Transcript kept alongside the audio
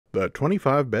The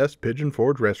 25 Best Pigeon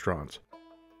Forge Restaurants.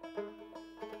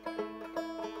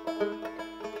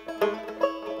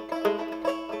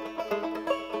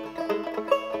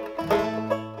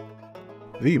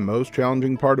 The most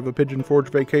challenging part of a Pigeon Forge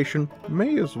vacation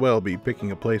may as well be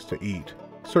picking a place to eat.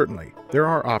 Certainly, there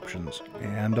are options,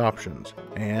 and options,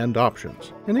 and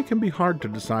options, and it can be hard to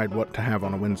decide what to have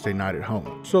on a Wednesday night at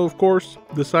home. So of course,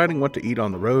 deciding what to eat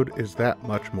on the road is that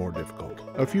much more difficult.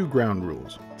 A few ground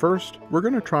rules. First, we're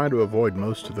going to try to avoid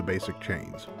most of the basic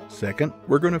chains. Second,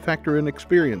 we're going to factor in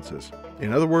experiences.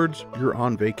 In other words, you're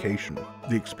on vacation.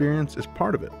 The experience is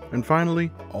part of it. And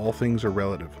finally, all things are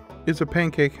relative. Is a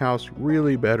pancake house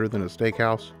really better than a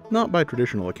steakhouse? Not by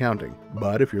traditional accounting,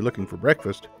 but if you're looking for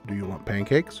breakfast, do you want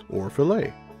pancakes or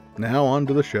filet? Now on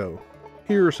to the show.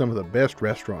 Here are some of the best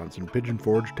restaurants in Pigeon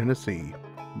Forge, Tennessee.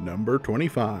 Number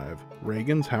 25,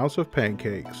 Reagan's House of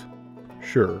Pancakes.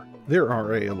 Sure, there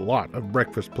are a lot of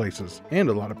breakfast places and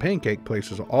a lot of pancake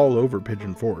places all over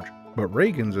Pigeon Forge, but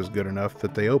Reagan's is good enough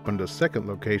that they opened a second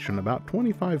location about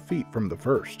 25 feet from the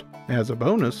first. As a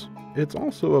bonus, it's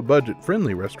also a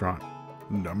budget-friendly restaurant.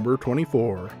 Number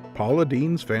 24, Paula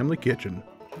Dean's Family Kitchen.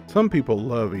 Some people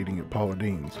love eating at Paula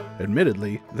Dean's.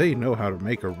 Admittedly, they know how to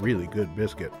make a really good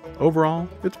biscuit. Overall,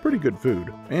 it's pretty good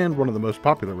food, and one of the most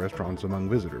popular restaurants among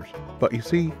visitors. But you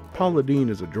see, Paula Dean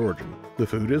is a Georgian. The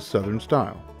food is Southern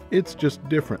style. It's just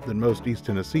different than most East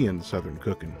Tennessean Southern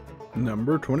cooking.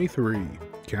 Number 23,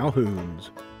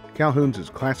 Calhoun's. Calhoun's is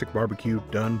classic barbecue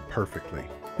done perfectly.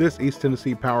 This East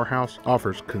Tennessee powerhouse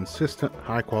offers consistent,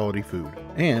 high-quality food,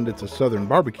 and it's a Southern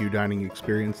barbecue dining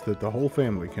experience that the whole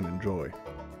family can enjoy.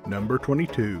 Number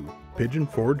 22, Pigeon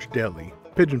Forge Deli.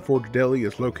 Pigeon Forge Deli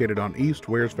is located on East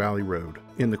Wares Valley Road,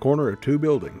 in the corner of two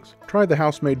buildings. Try the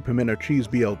house-made pimento cheese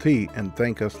BLT and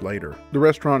thank us later. The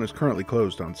restaurant is currently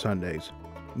closed on Sundays.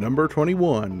 Number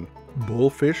 21,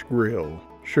 Bullfish Grill.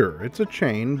 Sure, it's a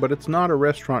chain, but it's not a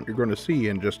restaurant you're going to see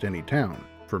in just any town.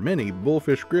 For many,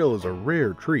 Bullfish Grill is a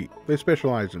rare treat. They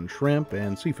specialize in shrimp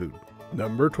and seafood.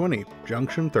 Number 20,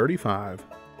 Junction 35.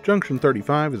 Junction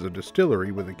 35 is a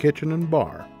distillery with a kitchen and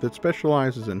bar that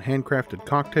specializes in handcrafted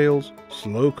cocktails,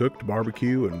 slow-cooked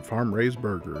barbecue, and farm-raised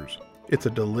burgers. It's a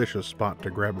delicious spot to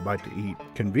grab a bite to eat,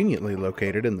 conveniently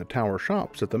located in the Tower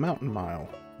Shops at the Mountain Mile.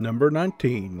 Number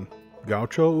 19,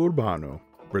 Gaucho Urbano.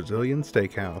 Brazilian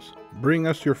Steakhouse. Bring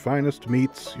us your finest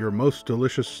meats, your most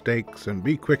delicious steaks, and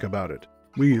be quick about it.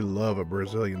 We love a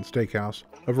Brazilian steakhouse.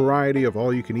 A variety of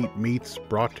all-you-can-eat meats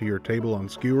brought to your table on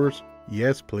skewers?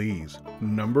 Yes, please.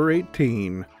 Number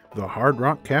 18, the Hard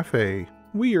Rock Cafe.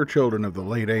 We are children of the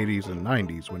late 80s and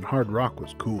 90s when Hard Rock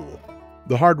was cool.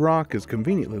 The Hard Rock is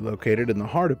conveniently located in the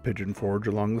heart of Pigeon Forge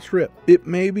along the Strip. It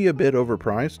may be a bit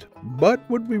overpriced, but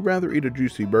would we rather eat a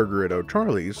juicy burger at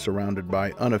O'Charlie's surrounded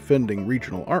by unoffending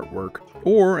regional artwork,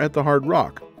 or at the Hard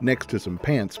Rock next to some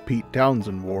pants Pete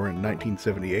Townsend wore in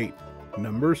 1978?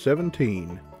 Number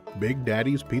 17, Big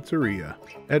Daddy's Pizzeria.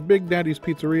 At Big Daddy's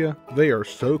Pizzeria, they are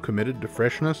so committed to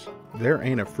freshness, there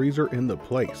ain't a freezer in the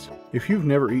place. If you've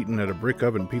never eaten at a brick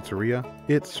oven pizzeria,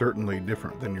 it's certainly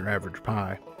different than your average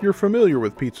pie. You're familiar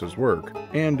with pizza's work,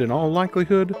 and in all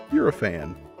likelihood, you're a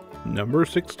fan. Number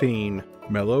 16,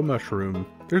 Mellow Mushroom.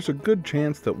 There's a good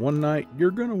chance that one night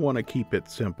you're going to want to keep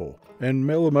it simple, and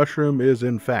Mellow Mushroom is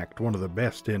in fact one of the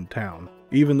best in town.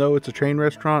 Even though it's a chain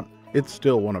restaurant, it's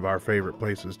still one of our favorite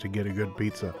places to get a good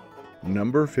pizza.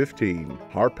 Number 15,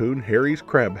 Harpoon Harry's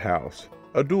Crab House.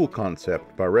 A dual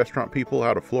concept by restaurant people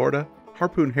out of Florida,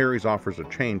 Harpoon Harry's offers a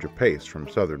change of pace from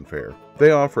Southern fare.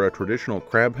 They offer a traditional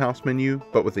crab house menu,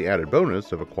 but with the added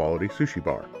bonus of a quality sushi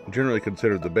bar. Generally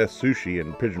considered the best sushi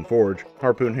in Pigeon Forge,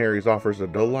 Harpoon Harry's offers a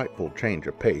delightful change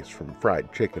of pace from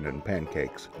fried chicken and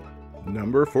pancakes.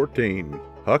 Number 14,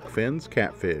 Huck Finn's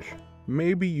Catfish.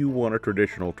 Maybe you want a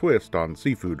traditional twist on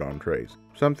seafood entrees,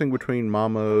 something between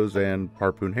Mama's and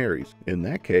Harpoon Harry's. In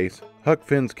that case, Huck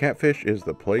Finn's Catfish is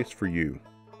the place for you.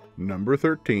 Number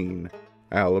 13,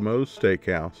 Alamo's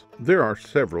Steakhouse. There are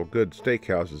several good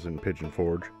steakhouses in Pigeon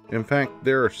Forge. In fact,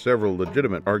 there are several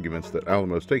legitimate arguments that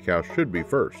Alamo's Steakhouse should be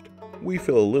first. We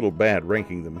feel a little bad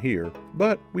ranking them here,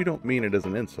 but we don't mean it as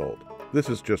an insult. This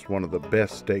is just one of the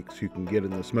best steaks you can get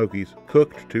in the Smokies,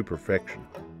 cooked to perfection.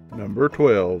 Number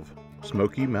 12,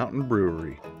 Smoky Mountain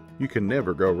Brewery. You can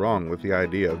never go wrong with the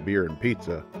idea of beer and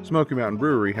pizza. Smoky Mountain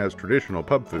Brewery has traditional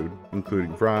pub food,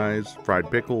 including fries, fried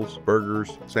pickles,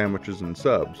 burgers, sandwiches, and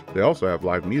subs. They also have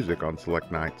live music on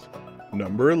select nights.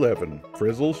 Number 11,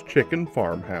 Frizzle's Chicken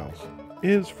Farmhouse.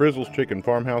 Is Frizzle's Chicken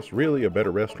Farmhouse really a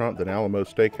better restaurant than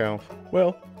Alamo's Steakhouse?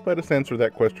 Well, let us answer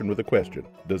that question with a question.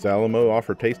 Does Alamo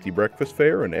offer tasty breakfast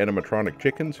fare and animatronic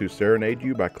chickens who serenade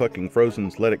you by clucking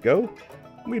Frozen's Let It Go?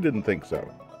 We didn't think so.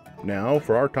 Now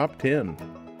for our top 10.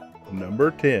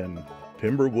 Number 10.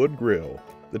 Timberwood Grill.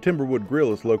 The Timberwood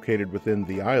Grill is located within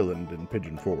the island in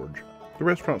Pigeon Forge. The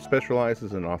restaurant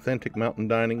specializes in authentic mountain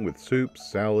dining with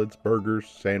soups, salads, burgers,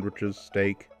 sandwiches,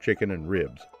 steak, chicken, and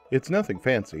ribs. It's nothing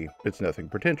fancy, it's nothing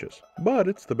pretentious, but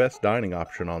it's the best dining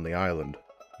option on the island.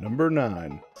 Number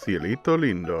 9. Cielito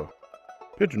Lindo.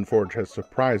 Pigeon Forge has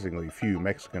surprisingly few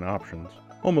Mexican options.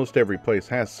 Almost every place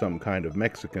has some kind of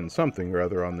Mexican something or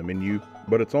other on the menu,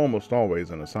 but it's almost always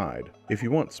an aside. If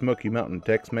you want Smoky Mountain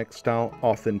Tex-Mex style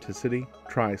authenticity,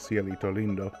 try Cielito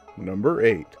Lindo. Number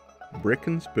 8. Brick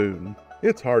and Spoon.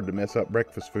 It's hard to mess up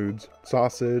breakfast foods.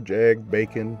 Sausage, egg,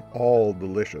 bacon, all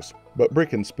delicious. But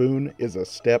Brick and Spoon is a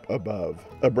step above.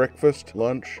 A breakfast,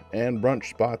 lunch, and brunch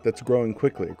spot that's growing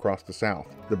quickly across the South.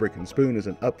 The Brick and Spoon is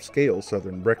an upscale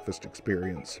Southern breakfast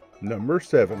experience. Number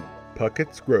 7.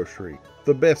 Puckett's Grocery.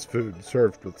 The best food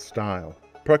served with style.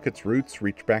 Puckett's roots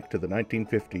reach back to the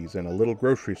 1950s and a little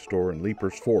grocery store in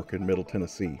Leaper's Fork in Middle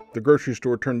Tennessee. The grocery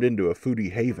store turned into a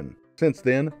foodie haven. Since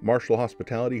then, Marshall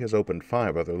Hospitality has opened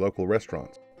 5 other local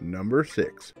restaurants. Number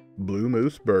 6. Blue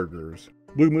Moose Burgers.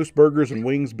 Blue Moose Burgers and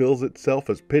Wings bills itself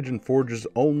as Pigeon Forge's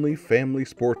only family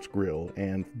sports grill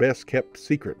and best kept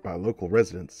secret by local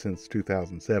residents since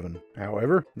 2007.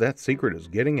 However, that secret is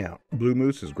getting out. Blue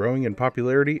Moose is growing in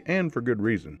popularity and for good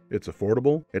reason. It's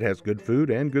affordable, it has good food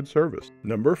and good service.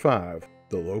 Number 5.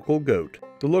 The Local Goat.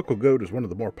 The Local Goat is one of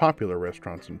the more popular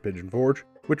restaurants in Pigeon Forge,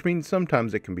 which means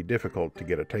sometimes it can be difficult to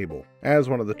get a table. As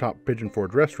one of the top Pigeon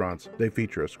Forge restaurants, they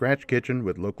feature a scratch kitchen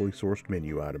with locally sourced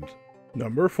menu items.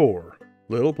 Number 4.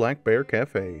 Little Black Bear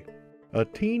Cafe. A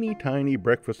teeny tiny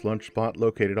breakfast lunch spot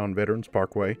located on Veterans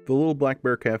Parkway, the Little Black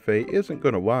Bear Cafe isn't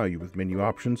going to wow you with menu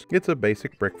options. It's a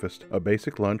basic breakfast, a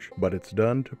basic lunch, but it's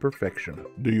done to perfection.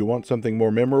 Do you want something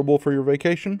more memorable for your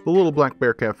vacation? The Little Black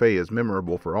Bear Cafe is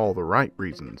memorable for all the right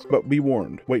reasons. But be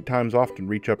warned, wait times often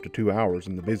reach up to 2 hours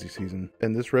in the busy season,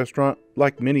 and this restaurant,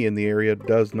 like many in the area,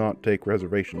 does not take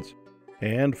reservations.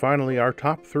 And finally, our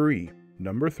top 3.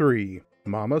 Number 3.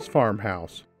 Mama's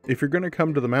Farmhouse. If you're going to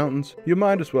come to the mountains, you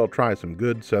might as well try some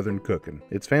good Southern cooking.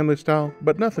 It's family style,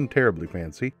 but nothing terribly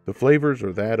fancy. The flavors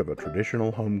are that of a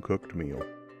traditional home-cooked meal.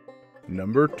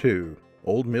 Number 2.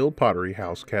 Old Mill Pottery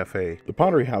House Cafe. The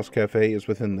Pottery House Cafe is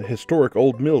within the historic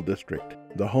Old Mill district.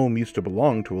 The home used to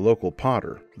belong to a local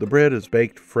potter. The bread is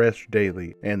baked fresh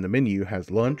daily, and the menu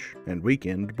has lunch and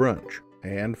weekend brunch.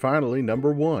 And finally,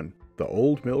 number 1. The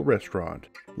Old Mill Restaurant.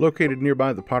 Located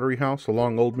nearby the Pottery House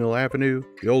along Old Mill Avenue,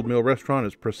 the Old Mill Restaurant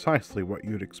is precisely what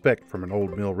you'd expect from an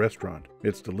Old Mill restaurant.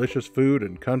 It's delicious food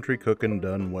and country cooking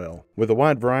done well. With a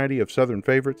wide variety of Southern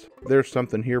favorites, there's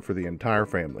something here for the entire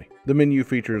family. The menu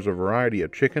features a variety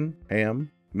of chicken, ham,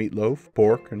 meatloaf,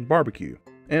 pork, and barbecue.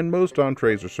 And most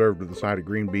entrees are served with a side of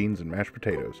green beans and mashed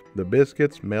potatoes. The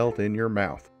biscuits melt in your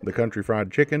mouth. The country fried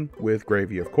chicken, with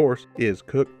gravy of course, is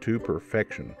cooked to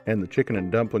perfection. And the chicken and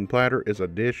dumpling platter is a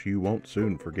dish you won't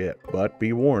soon forget. But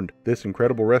be warned, this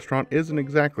incredible restaurant isn't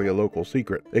exactly a local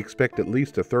secret. Expect at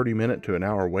least a 30-minute to an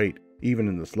hour wait, even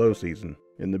in the slow season.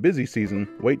 In the busy season,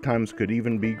 wait times could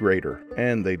even be greater,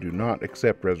 and they do not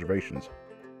accept reservations.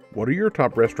 What are your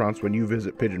top restaurants when you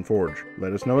visit Pigeon Forge?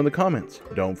 Let us know in the comments.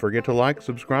 Don't forget to like,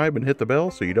 subscribe, and hit the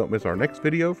bell so you don't miss our next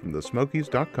video from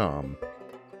thesmokies.com.